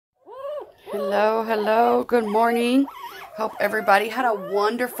Hello, hello, good morning. Hope everybody had a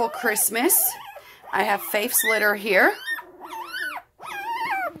wonderful Christmas. I have Faith's litter here.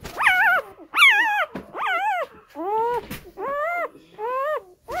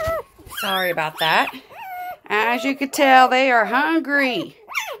 Sorry about that. As you can tell, they are hungry.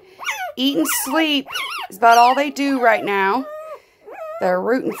 Eat and sleep is about all they do right now. They're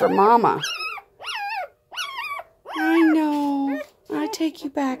rooting for Mama. I know. I'll take you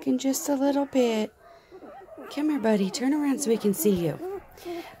back in just a little bit. Come here, buddy. Turn around so we can see you.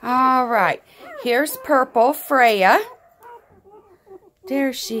 All right. Here's Purple, Freya.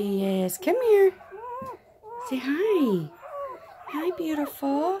 There she is. Come here. Say hi. Hi,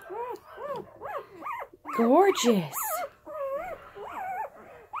 beautiful. Gorgeous.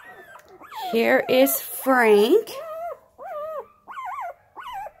 Here is Frank.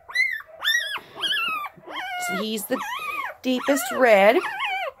 He's the deepest red.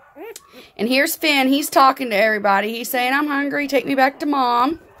 And here's Finn. He's talking to everybody. He's saying, I'm hungry. Take me back to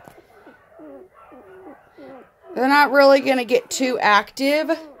Mom. They're not really going to get too active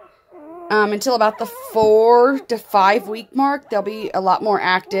until about the 4 to 5 week mark. They'll be a lot more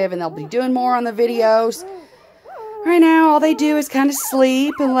active and they'll be doing more on the videos. Right now, all they do is kind of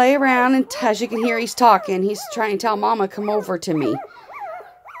sleep and lay around. And as you can hear, he's talking. He's trying to tell Mama, come over to me.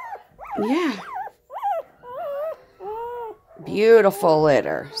 Yeah. Beautiful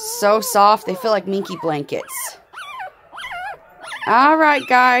litter. So soft, they feel like Minky blankets. All right,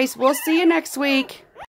 guys. We'll see you next week.